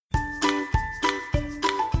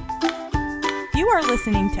You are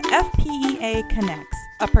listening to FPEA Connects,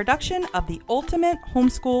 a production of the Ultimate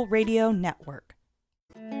Homeschool Radio Network.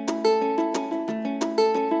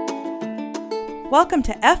 Welcome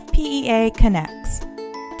to FPEA Connects.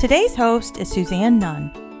 Today's host is Suzanne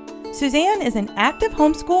Nunn. Suzanne is an active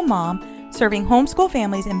homeschool mom serving homeschool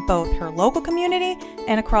families in both her local community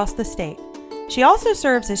and across the state. She also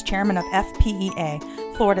serves as chairman of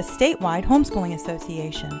FPEA, Florida's statewide homeschooling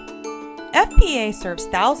association. FPEA serves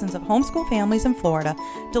thousands of homeschool families in Florida,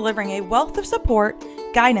 delivering a wealth of support,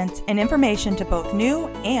 guidance, and information to both new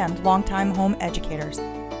and longtime home educators.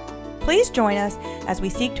 Please join us as we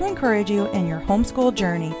seek to encourage you in your homeschool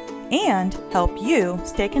journey and help you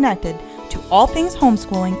stay connected to all things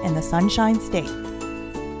homeschooling in the Sunshine State.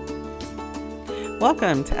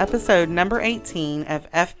 Welcome to episode number 18 of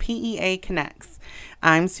FPEA Connects.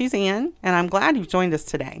 I'm Suzanne, and I'm glad you've joined us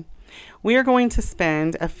today. We are going to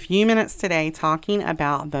spend a few minutes today talking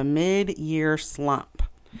about the mid-year slump.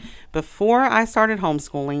 Before I started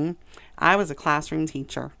homeschooling, I was a classroom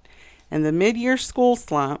teacher, and the mid-year school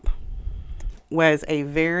slump was a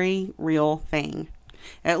very real thing,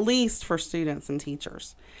 at least for students and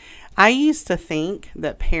teachers. I used to think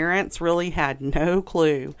that parents really had no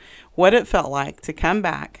clue what it felt like to come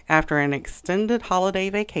back after an extended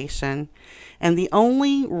holiday vacation, and the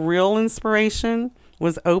only real inspiration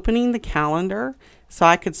was opening the calendar so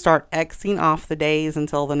I could start Xing off the days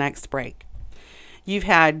until the next break. You've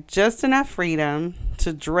had just enough freedom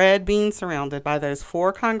to dread being surrounded by those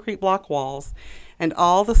 4 concrete block walls and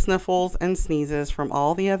all the sniffles and sneezes from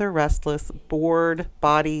all the other restless, bored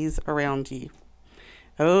bodies around you.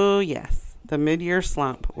 Oh yes, the mid-year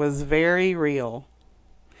slump was very real.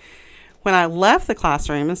 When I left the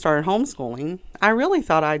classroom and started homeschooling, I really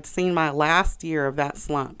thought I'd seen my last year of that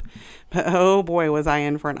slump. But oh boy, was I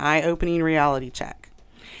in for an eye-opening reality check.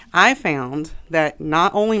 I found that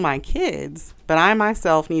not only my kids, but I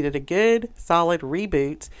myself needed a good, solid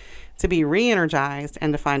reboot to be re-energized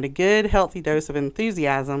and to find a good, healthy dose of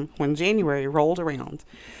enthusiasm when January rolled around.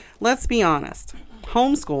 Let's be honest,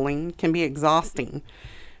 homeschooling can be exhausting,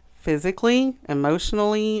 physically,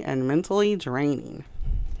 emotionally, and mentally draining.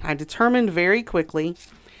 I determined very quickly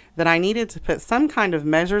that I needed to put some kind of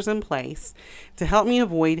measures in place to help me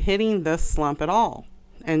avoid hitting this slump at all.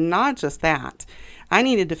 And not just that, I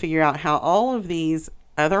needed to figure out how all of these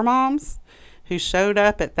other moms who showed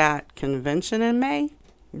up at that convention in May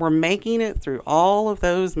were making it through all of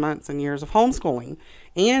those months and years of homeschooling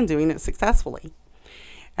and doing it successfully.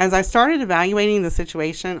 As I started evaluating the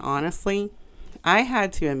situation honestly, I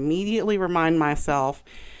had to immediately remind myself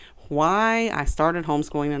why I started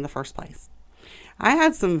homeschooling in the first place. I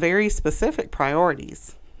had some very specific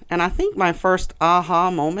priorities, and I think my first aha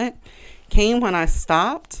moment came when I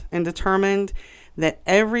stopped and determined that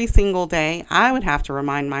every single day I would have to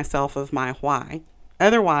remind myself of my why.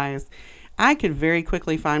 Otherwise, I could very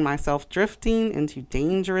quickly find myself drifting into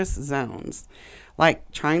dangerous zones, like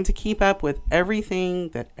trying to keep up with everything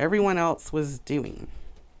that everyone else was doing.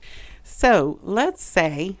 So let's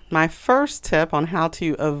say my first tip on how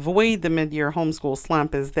to avoid the mid-year homeschool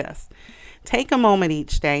slump is this. Take a moment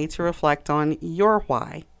each day to reflect on your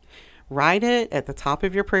why. Write it at the top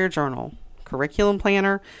of your prayer journal, curriculum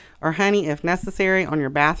planner, or honey, if necessary, on your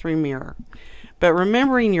bathroom mirror. But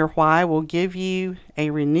remembering your why will give you a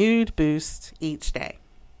renewed boost each day.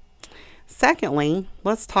 Secondly,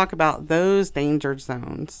 let's talk about those danger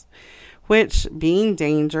zones, which being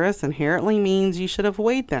dangerous inherently means you should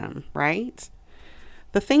avoid them, right?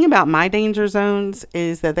 The thing about my danger zones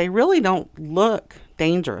is that they really don't look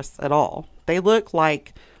dangerous at all. They look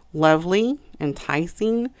like lovely,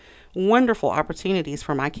 enticing, wonderful opportunities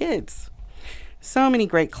for my kids. So many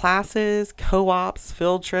great classes, co-ops,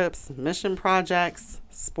 field trips, mission projects,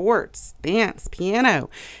 sports, dance, piano,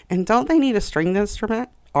 and don't they need a stringed instrument?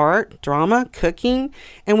 Art, drama, cooking,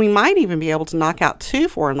 and we might even be able to knock out 2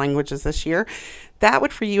 foreign languages this year. That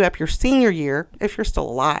would free you up your senior year, if you're still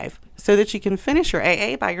alive, so that you can finish your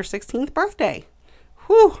AA by your 16th birthday.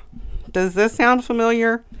 Whew! Does this sound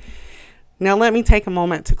familiar? Now let me take a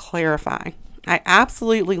moment to clarify. I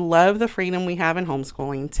absolutely love the freedom we have in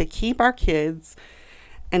homeschooling to keep our kids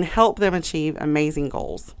and help them achieve amazing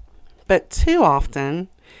goals. But too often,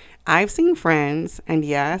 I've seen friends, and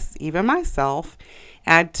yes, even myself,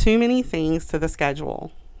 add too many things to the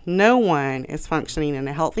schedule. No one is functioning in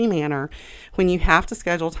a healthy manner when you have to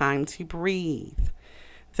schedule time to breathe.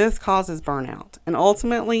 This causes burnout, and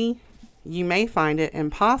ultimately, you may find it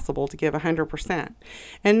impossible to give 100%,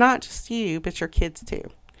 and not just you, but your kids too.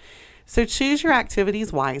 So choose your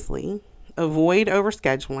activities wisely, avoid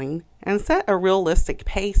overscheduling, and set a realistic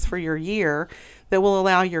pace for your year that will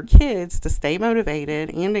allow your kids to stay motivated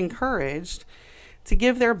and encouraged to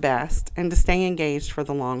give their best and to stay engaged for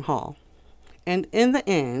the long haul. And in the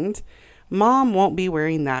end, Mom won't be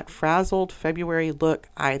wearing that frazzled February look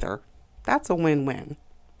either. That's a win-win.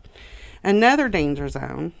 Another danger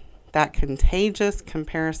zone, that contagious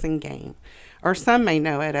comparison game, or some may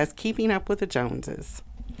know it as keeping up with the Joneses.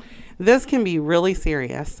 This can be really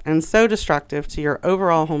serious and so destructive to your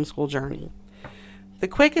overall homeschool journey. The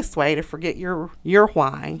quickest way to forget your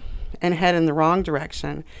why and head in the wrong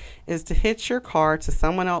direction is to hitch your car to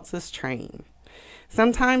someone else's train.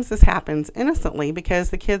 Sometimes this happens innocently because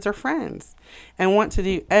the kids are friends and want to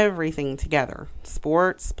do everything together.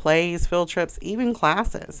 Sports, plays, field trips, even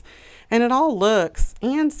classes. And it all looks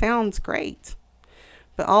and sounds great.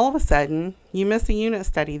 But all of a sudden, you miss a unit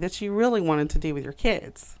study that you really wanted to do with your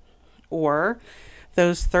kids. Or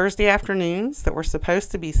those Thursday afternoons that were supposed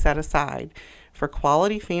to be set aside for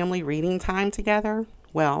quality family reading time together.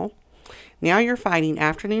 Well, now you're fighting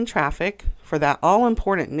afternoon traffic for that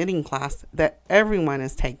all-important knitting class that everyone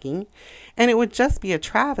is taking, and it would just be a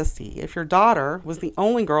travesty if your daughter was the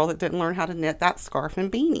only girl that didn't learn how to knit that scarf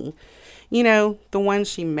and beanie. You know, the one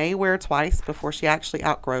she may wear twice before she actually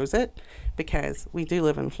outgrows it, because we do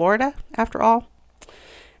live in Florida, after all.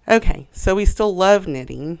 Okay, so we still love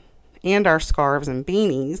knitting and our scarves and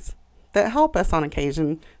beanies that help us on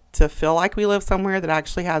occasion to feel like we live somewhere that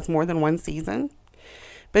actually has more than one season.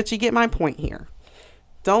 But you get my point here.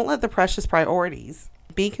 Don't let the precious priorities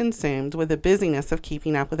be consumed with the busyness of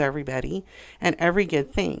keeping up with everybody and every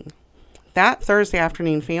good thing. That Thursday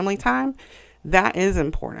afternoon family time, that is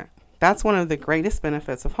important. That's one of the greatest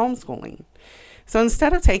benefits of homeschooling. So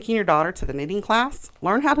instead of taking your daughter to the knitting class,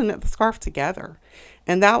 learn how to knit the scarf together.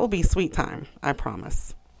 And that will be sweet time, I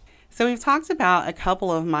promise. So we've talked about a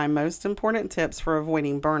couple of my most important tips for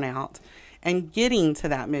avoiding burnout and getting to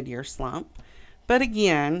that mid-year slump. But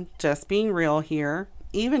again, just being real here,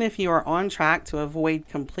 even if you are on track to avoid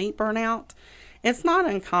complete burnout, it's not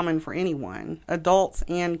uncommon for anyone, adults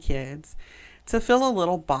and kids, to feel a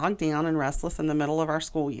little bogged down and restless in the middle of our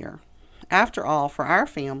school year. After all, for our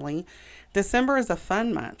family, December is a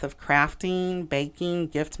fun month of crafting, baking,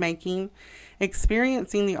 gift making,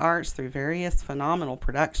 experiencing the arts through various phenomenal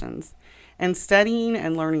productions, and studying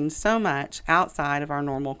and learning so much outside of our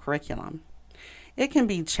normal curriculum. It can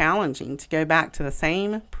be challenging to go back to the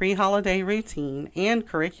same pre-holiday routine and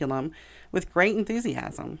curriculum with great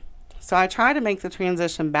enthusiasm. So I try to make the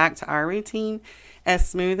transition back to our routine as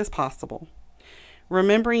smooth as possible.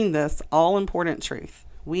 Remembering this all-important truth,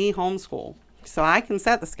 we homeschool, so I can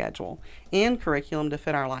set the schedule and curriculum to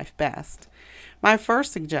fit our life best. My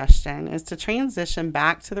first suggestion is to transition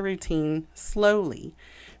back to the routine slowly.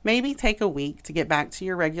 Maybe take a week to get back to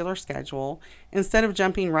your regular schedule instead of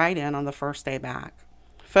jumping right in on the first day back.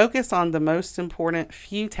 Focus on the most important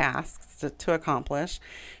few tasks to accomplish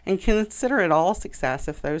and consider it all success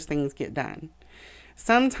if those things get done.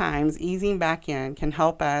 Sometimes easing back in can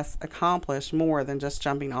help us accomplish more than just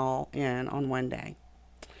jumping all in on one day.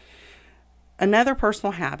 Another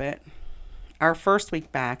personal habit, our first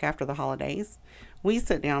week back after the holidays, we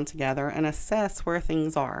sit down together and assess where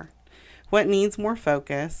things are. What needs more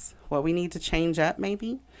focus, what we need to change up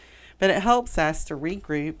maybe, but it helps us to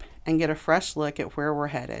regroup and get a fresh look at where we're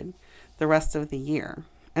headed the rest of the year.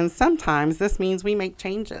 And sometimes this means we make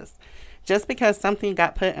changes. Just because something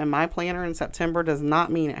got put in my planner in September does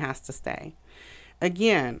not mean it has to stay.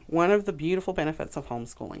 Again, one of the beautiful benefits of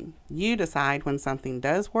homeschooling. You decide when something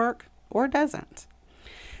does work or doesn't.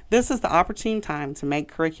 This is the opportune time to make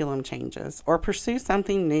curriculum changes or pursue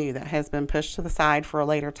something new that has been pushed to the side for a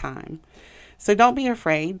later time. So don't be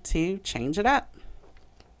afraid to change it up.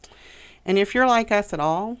 And if you're like us at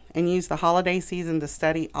all and use the holiday season to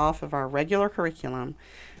study off of our regular curriculum,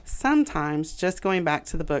 sometimes just going back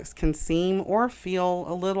to the books can seem or feel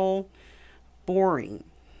a little boring.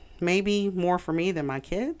 Maybe more for me than my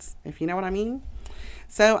kids, if you know what I mean.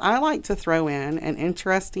 So I like to throw in an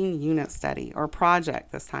interesting unit study or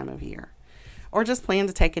project this time of year. Or just plan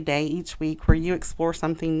to take a day each week where you explore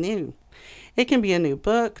something new. It can be a new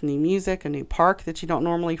book, new music, a new park that you don't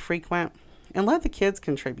normally frequent. And let the kids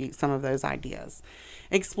contribute some of those ideas.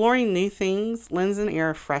 Exploring new things lends an air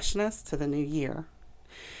of freshness to the new year.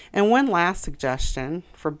 And one last suggestion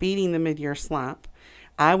for beating the mid-year slump.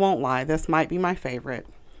 I won't lie, this might be my favorite.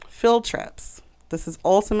 Field trips. This is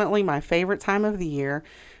ultimately my favorite time of the year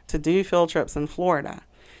to do field trips in Florida.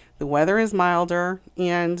 The weather is milder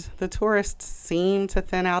and the tourists seem to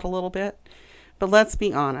thin out a little bit. But let's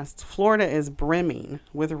be honest, Florida is brimming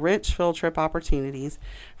with rich field trip opportunities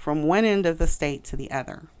from one end of the state to the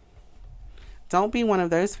other. Don't be one of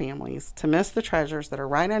those families to miss the treasures that are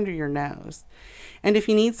right under your nose. And if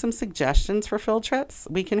you need some suggestions for field trips,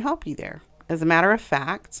 we can help you there. As a matter of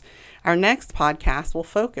fact, our next podcast will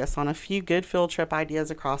focus on a few good field trip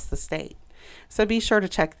ideas across the state. So be sure to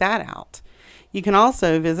check that out. You can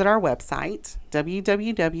also visit our website,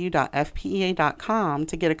 www.fpea.com,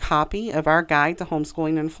 to get a copy of our guide to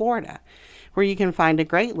homeschooling in Florida, where you can find a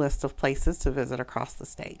great list of places to visit across the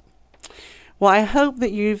state. Well, I hope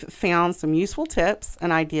that you've found some useful tips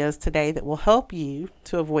and ideas today that will help you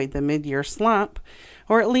to avoid the mid-year slump,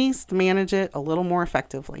 or at least manage it a little more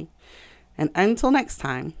effectively. And until next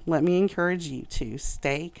time, let me encourage you to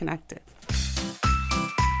stay connected.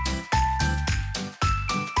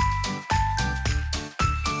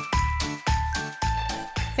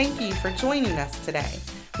 Thank you for joining us today.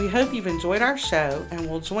 We hope you've enjoyed our show and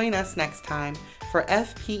will join us next time for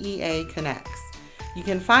FPEA Connects. You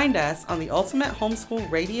can find us on the Ultimate Homeschool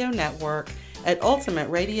Radio Network at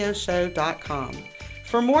ultimateradioshow.com.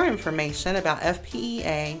 For more information about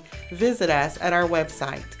FPEA, visit us at our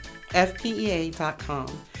website, fpea.com.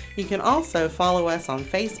 You can also follow us on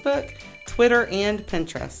Facebook, Twitter, and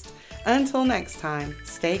Pinterest. Until next time,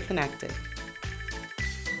 stay connected.